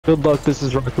Good luck, this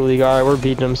is Rocket League. Alright, we're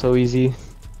beating him so easy.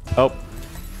 Oh.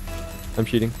 I'm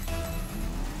cheating.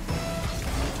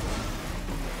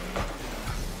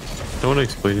 Don't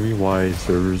explain to me why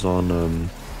servers on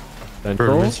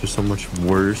tournaments are so much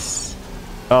worse.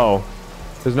 Oh.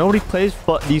 Because nobody plays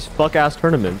these fuck-ass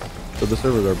tournaments. So the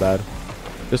servers are bad.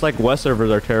 Just like West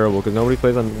servers are terrible because nobody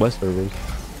plays on West servers.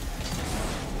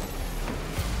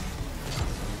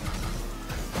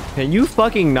 Can you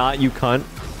fucking not, you cunt?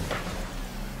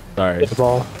 Sorry. Get the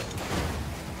ball.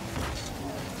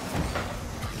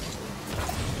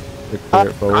 Clear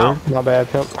it forward. Not bad,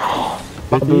 Pimp.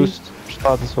 Boost. Just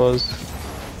thought this was.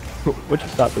 What you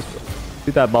thought this was?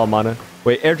 Shoot that ball, Mana.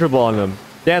 Wait, air dribble on him.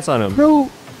 Dance on him. No.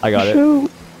 I got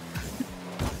it.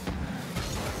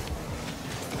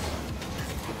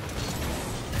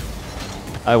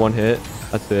 I one hit.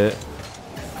 That's it.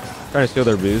 Trying to steal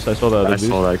their boost. I saw the other boost. I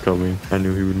saw that coming. I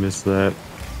knew he would miss that.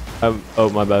 Oh,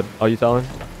 my bad. Are you telling?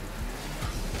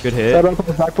 Good hit. Set up on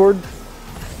the backboard.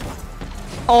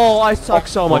 Oh, I suck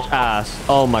so much ass.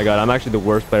 Oh my god, I'm actually the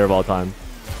worst player of all time.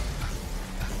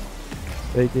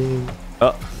 Taking.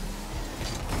 Oh,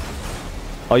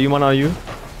 you want on you?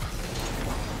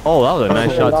 Oh, that was a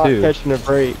nice shot too. Catching a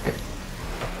break.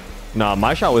 Nah,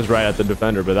 my shot was right at the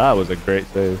defender, but that was a great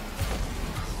save.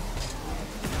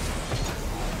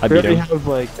 I We beat already him. have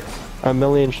like a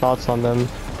million shots on them.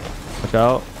 Watch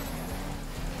out.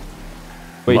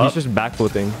 Wait, he's just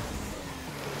backflipping.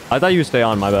 I thought you would stay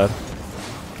on, my bad.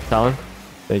 Talon?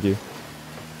 Thank you.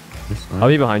 I'll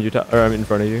be behind you, or I'm in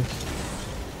front of you.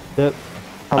 Yep.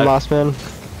 I'm last man.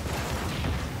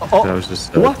 Oh, That was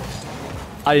just what?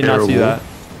 I did not see that.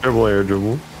 Terrible air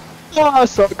dribble. Oh, I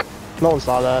suck. No one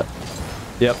saw that.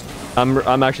 Yep.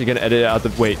 I'm actually gonna edit it out the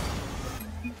wait.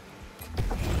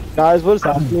 Guys, what is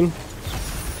happening? I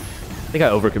think I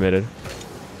overcommitted.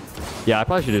 Yeah, I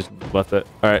probably should just left it.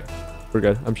 All right, we're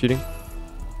good. I'm cheating.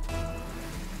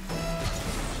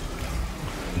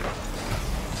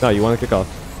 No, you want to kick off.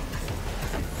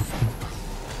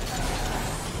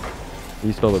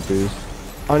 You stole the boost.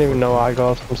 I don't even know why I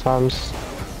go sometimes.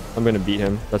 I'm gonna beat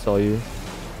him. That's all you.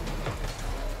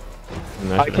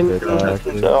 And I can.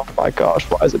 Oh my gosh,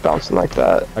 why is it bouncing like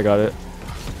that? I got it.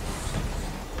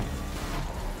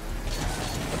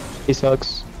 He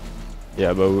sucks.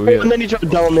 Yeah, but we. Oh, and then he tried to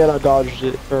Talon and Mana, dodged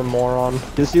it for a moron.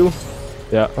 This you?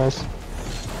 Yeah. Nice.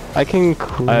 I can.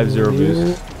 I have 0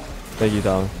 boost. Thank you,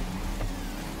 Talon.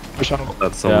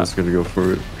 That someone's gonna go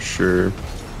for it for sure.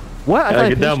 What? I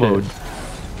get down mode.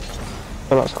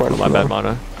 I'm not scoring. My bad,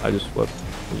 Mana. I just flipped.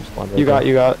 You got.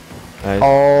 Nice.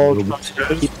 Oh,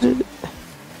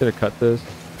 Gonna cut this.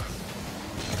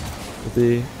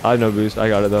 I have no boost. I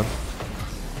got it though.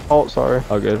 oh, sorry.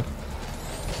 Oh, good.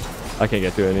 I can't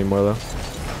get to it anymore though.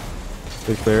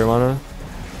 Good clear, Mana.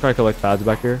 Trying to collect pads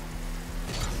back here.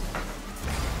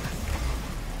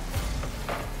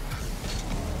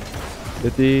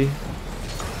 He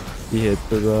hits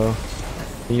it though.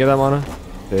 Can you get that, Mana?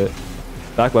 Hit.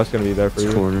 Back left's gonna be there for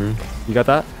you. Corner. You got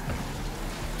that?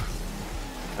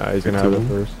 He's gonna have it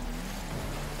first.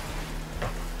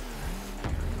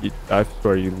 I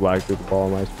swear you lagged through the ball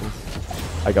on my screen.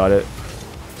 I got it.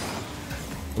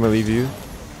 I'm gonna leave you.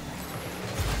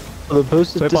 Oh, the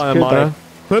boost is Clip on him, disappeared. Mana.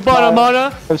 Clip on him,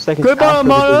 Mana. Clip on him,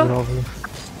 Mana.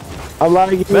 I'm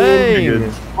lagging.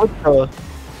 Bang! What the?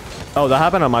 Oh, that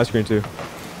happened on my screen too. I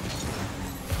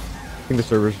think the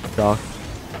server's shocked.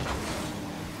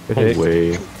 Good hit. No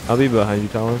way. I'll be behind you,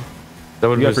 Talon. That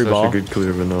would You be got free such ball. a good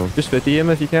clear, but no. Just 50 him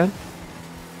if you can.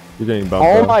 You're getting bumped.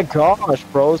 Oh though. my gosh,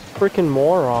 bro! It's freaking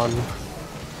moron.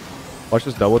 Watch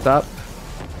this double tap.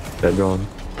 Dead gone.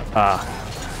 Ah.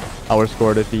 I would have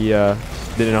scored if he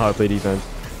didn't know how to play defense.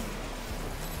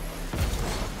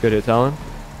 Good hit, Talon.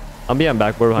 I'm behind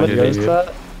backboard behind What you. is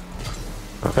that?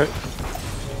 Okay.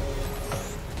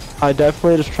 I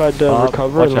definitely just tried to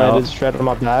recover watch and landed out. straight on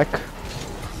my back.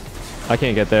 I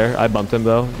can't get there. I bumped him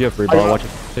though. You have free ball. Watch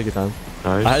it. Take your time.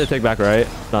 Nice. I had to take back right.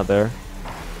 It's not there.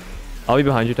 I'll be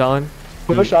behind you, Talon.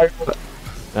 Nice.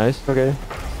 Okay.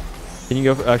 Can you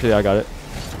go for, actually, I got it.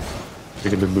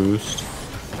 Taking the boost.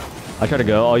 I try to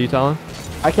go. All you, Talon.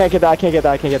 I can't get that. I can't get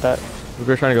that. I can't get that.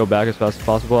 We're trying to go back as fast as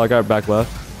possible. I got it back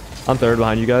left. I'm third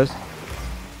behind you guys.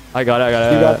 I got it. I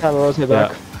got it. You got time to rotate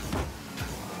back.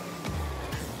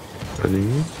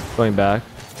 Ready? Going back.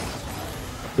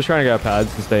 Just trying to get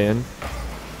pads and stay in.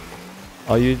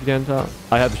 I'll use again, Talon.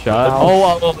 I have the shot.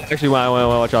 Ow. Oh, actually,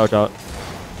 watch out, watch out.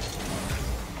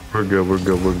 We're good. We're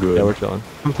good. We're good. Yeah, we're chilling.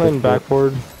 I'm playing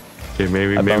backboard. Okay,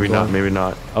 maybe I not. bumped Maybe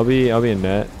not. I'll be in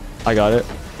net. I got it.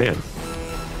 Man.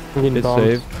 I'm getting It's bombed.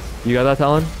 saved. You got that,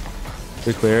 Talon?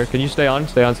 Good clear. Can you stay on?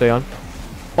 Stay on. Stay on.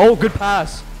 Oh, good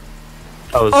pass.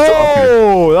 That was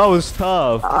Oh, that was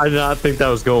tough. I did not think that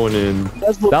was going in.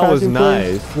 That was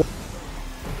nice.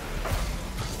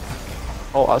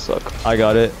 Oh, I suck. I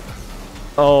got it.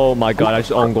 Oh my god, I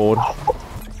just own gold.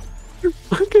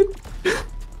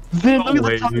 Vin, look at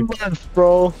the time left,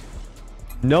 bro.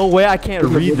 No way I can't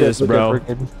read this, bro.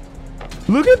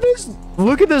 Look at this.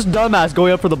 Look at this dumbass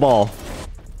going up for the ball.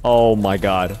 Oh my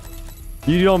god.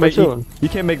 You don't make you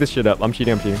can't make this shit up. I'm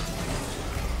cheating.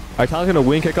 Alright, Talon's gonna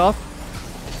wing kickoff.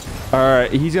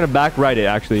 Alright, he's gonna back right it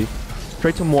actually.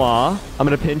 Straight to moi. I'm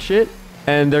gonna pinch it,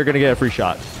 and they're gonna get a free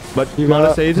shot. But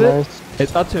Mana saves it.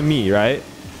 It's up to me, right?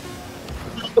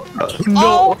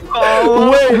 No.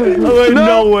 Wait,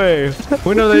 no way.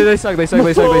 Wait, no, they suck. They suck.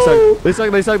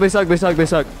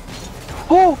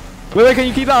 Oh! Wait, can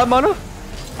you keep that up, Mana?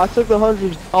 I took the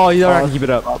 100. Oh, you don't have to keep it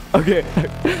up. Okay.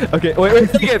 Okay, wait,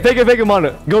 fake it,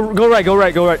 Mana. Go right.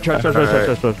 Trust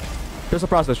the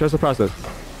process.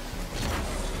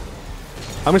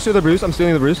 I'm gonna steal the bruise. I'm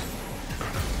stealing the bruise.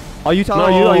 Are you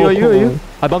Talon? Are you?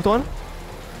 I bumped one.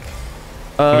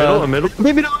 Middle.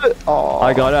 Maybe do it. Oh.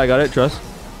 I got it. Trust.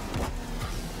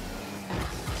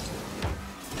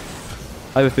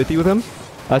 I have a 50 with him.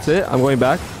 That's it. I'm going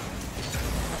back.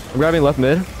 I'm grabbing left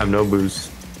mid. I have no boost.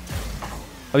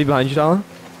 I'll be behind you, Talon.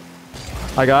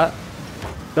 I got.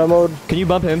 Demoed. Can you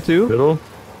bump him too? Middle.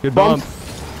 Good bump.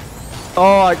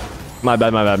 Oh, my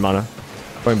bad, Mana.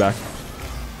 Going back.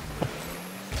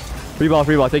 Free ball.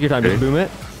 Take your time. Just boom it.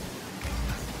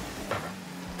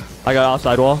 I got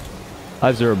outside wall. I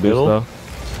have 0 boost though.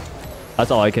 That's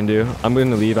all I can do. I'm going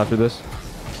to leave after this.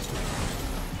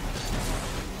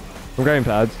 I'm grabbing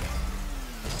pads.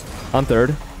 I'm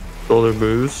third. Shoulder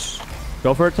boost.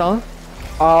 Go for it, Talon.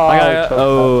 Oh, I got it.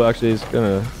 Oh, actually, it's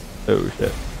gonna. Oh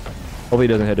shit. Hopefully, he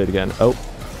doesn't hit it again. Oh.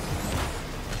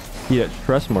 He hit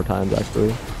trust more times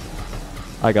actually.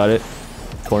 I got it.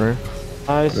 Corner.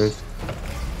 Nice.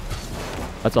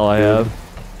 That's all I have.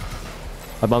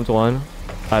 I bumped one.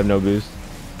 I have no boost.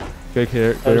 Good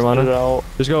hit. Good Mana.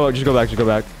 Just go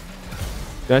back.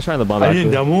 Guys trying the bomb. I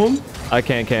didn't demo him. I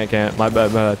can't. My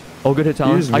bad. Oh, good hit,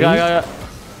 Talon. I got.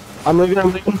 I'm leaving.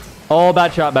 Oh,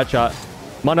 bad shot.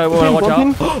 Mana, watch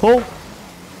out. Oh.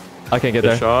 I can't get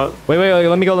there. Shot. Wait.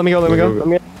 Let me go. I'm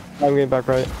getting back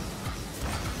right.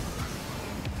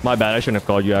 My bad. I shouldn't have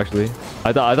called you actually.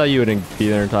 I thought you wouldn't be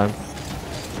there in time.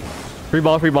 Free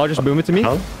ball. Just boom it to me.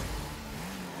 Huh?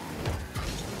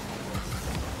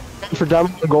 For demo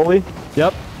the goalie.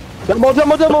 Yep. Demo.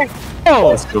 Oh.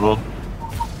 Let's go.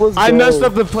 I messed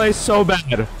up the play so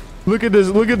bad. Look at this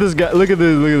guy. Look at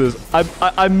this.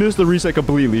 I missed the reset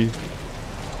completely.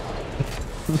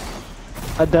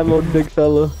 I demoed big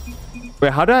fella.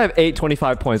 Wait, how did I have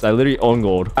 825 points? I literally own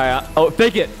gold. Oh,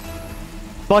 fake it.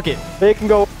 Fuck it. They can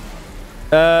go.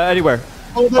 Anywhere.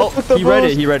 Oh, he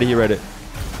read it.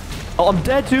 Oh, I'm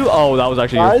dead too. Oh, that was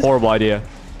actually a horrible idea.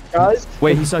 Guys.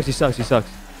 Wait, he sucks.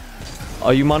 Oh,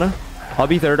 you Mana? I'll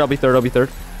be third.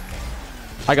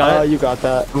 I got it. You got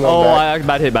that. Oh,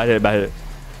 bad hit.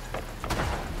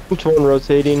 Each one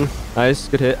rotating. Nice,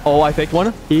 good hit. Oh, I faked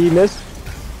one. He missed.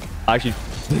 I actually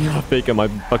did not fake him. I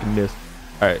fucking missed.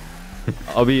 All right,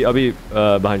 I'll be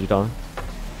behind you, Talon.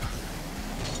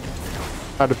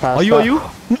 Had to pass. Are you?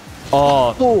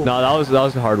 Oh, no, that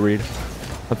was a hard read.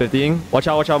 I'm 50ing. Watch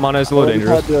out, Mana. It's a little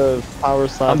dangerous. Had the power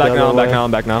slap. I'm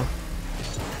back now.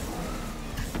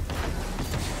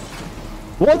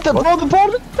 What the ball? The ball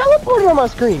teleported on my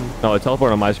screen. No, it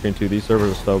teleported on my screen too. These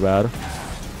servers are so bad.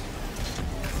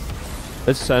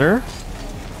 It's center.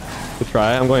 Good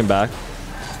try. I'm going back.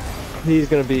 He's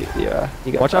gonna be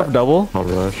Watch out for double. I'll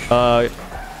rush. All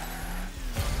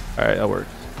right, that works.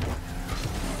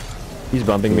 He's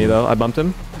bumping me though. I bumped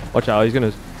him. Watch out. He's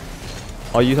gonna.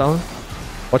 Oh, you Talon?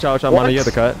 Watch out, Mana. You have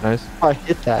the cut. Nice. I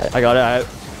hit that. I got it.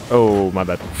 Oh, my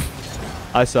bad.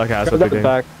 I suck ass at the game.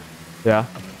 Back. Yeah.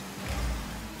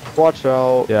 Watch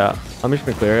out. Yeah. I'm just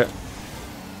gonna clear it.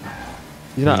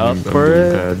 He's not up for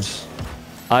it. Pads.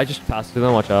 I just passed to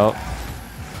them. Watch out.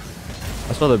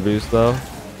 I saw the boost though.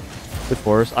 Good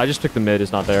force. I just took the mid.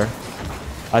 It's not there.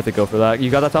 I have to go for that. You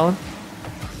got that, Talon?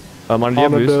 Mana, do you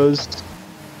have boost?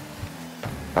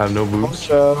 I have no boost.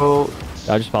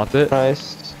 Yeah, I just popped it.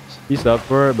 Nice. He's up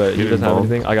for it, but he doesn't have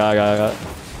anything. I got.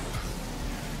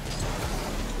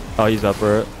 Oh, he's up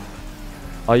for it.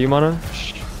 Oh, you Mana?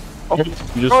 Oh,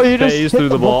 you just phased through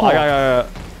the ball. I got.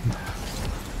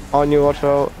 On you, watch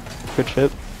out. Good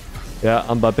chip. Yeah,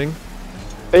 I'm bumping.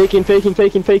 Faking.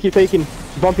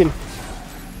 Bumping.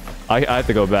 I have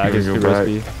to go back. It's too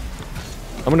risky.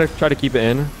 I'm gonna try to keep it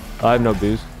in. I have no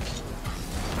boost.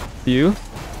 You?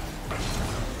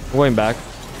 I'm going back.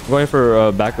 I'm going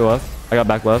for back to left. I got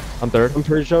back left. I'm third. I'm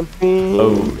pretty jumping.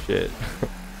 Oh shit.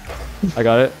 I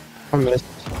got it. I missed.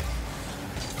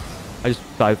 I just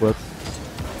side flipped.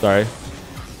 Sorry.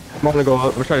 I'm gonna go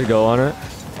up. I'm trying to go on it.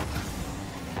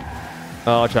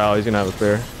 Oh, chow. He's gonna have a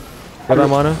clear. Got that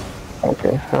mana?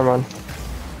 Okay, never mind.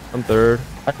 I'm third.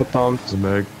 I got pumped. The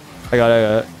Meg. I got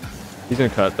it. He's gonna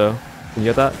cut though. Can you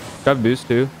get that? Grab boost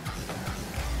too.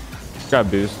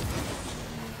 Grab boost.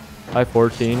 I have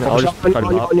 14. I'll just try to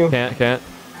pop. Can't.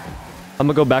 I'm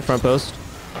gonna go back front post.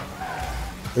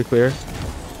 We're clear.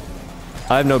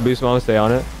 I have no boost, so I'm gonna stay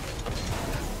on it.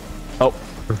 Oh.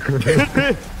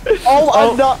 Oh,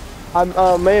 I'm not.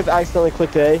 I may have accidentally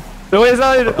clicked A. No, wait, it's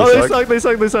not. Oh, they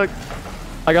suck.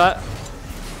 I got.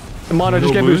 Mana,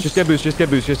 just get boost. Just get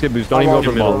boost. Don't even go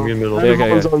for the ball.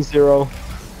 Everyone's on 0.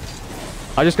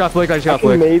 I just got flick.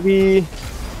 Maybe.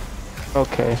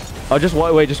 Okay. Oh, just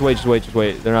wait.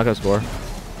 They're not gonna score.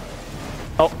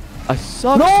 Oh, I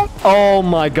suck. No! Oh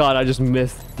my god, I just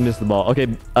missed the ball. Okay,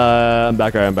 I'm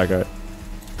back right.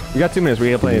 We got 2 minutes.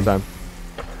 We got plenty of time.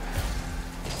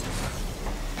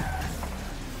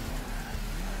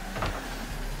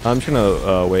 I'm just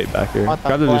gonna wait back here.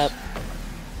 Grab the boost.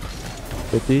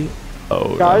 50.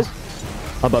 Oh, guys. No.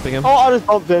 I'm bumping him. Oh, I just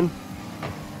bumped in.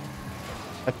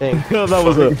 I think. That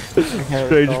was a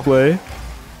strange play.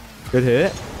 Good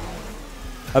hit.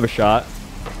 I have a shot.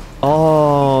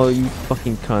 Oh, you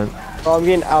fucking cunt. Oh, I'm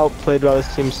getting outplayed by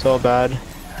this team so bad.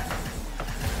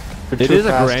 It is a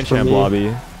Grand Champ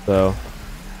lobby, so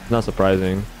not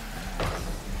surprising.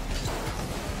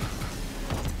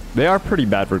 They are pretty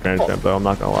bad for Grand Champ though, I'm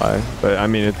not gonna lie. But I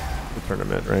mean, it's a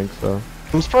tournament rank, so.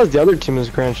 I'm surprised the other team is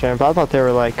Grand Champ. I thought they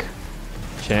were like...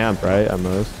 Champ, right? At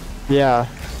most. Yeah.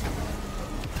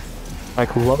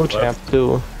 Like low champ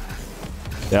too.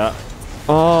 Yeah.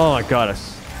 Oh my god.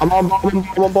 I'm on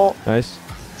ball. Nice.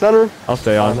 Center. I'll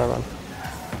stay on. Never mind.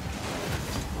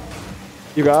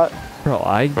 You got? Bro,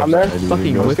 I'm there.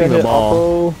 Fucking whipping the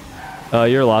ball.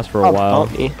 You're lost for a while.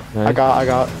 Nice. I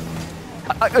got.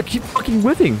 I keep fucking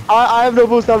whipping. I have no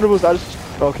boost. I just...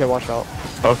 Okay, watch out.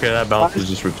 Okay, that bounce is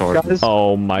just retarded. Guys.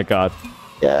 Oh my god.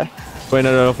 Yeah. Wait,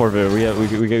 no, forfeit. We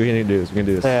can do this. We can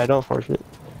do this. Yeah, don't forfeit.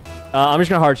 I'm just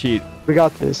gonna hard cheat. We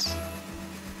got this.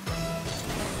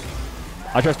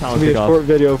 I trust Talon It's gonna be to a kick short off.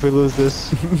 video if we lose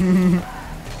this.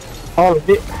 Oh,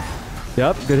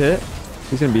 Yep, good hit.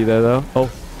 He's gonna be there though. Oh,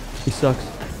 he sucks.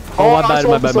 Oh, my bad.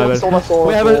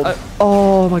 We have it.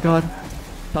 Oh my god.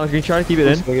 Talon, can you try to keep it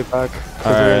in? Get back.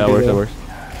 Alright, that works.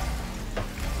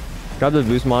 Grab the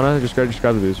boost, Mana. Just grab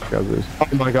the boost.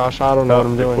 Oh my gosh, I don't know what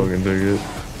I'm doing.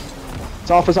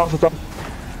 It's off. I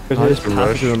just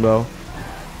pass it to him though.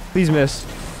 Please miss.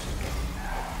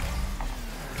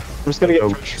 I'm just gonna get...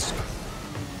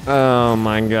 Oh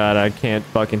my god, I can't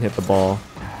fucking hit the ball.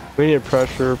 We need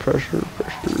pressure.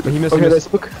 He missed. Okay, he let's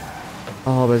missed. look.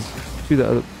 Oh, but it's to the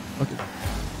other. Okay.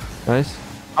 Nice.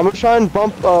 I'm gonna try and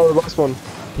bump the last one.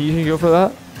 Can you go for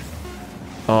that?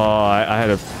 Oh, I had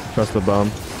to trust the bum.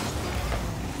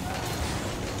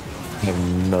 I have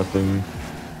nothing.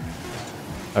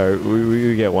 Alright,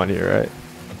 we get one here, right?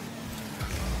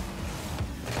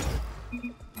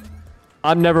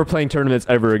 I'm never playing tournaments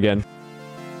ever again.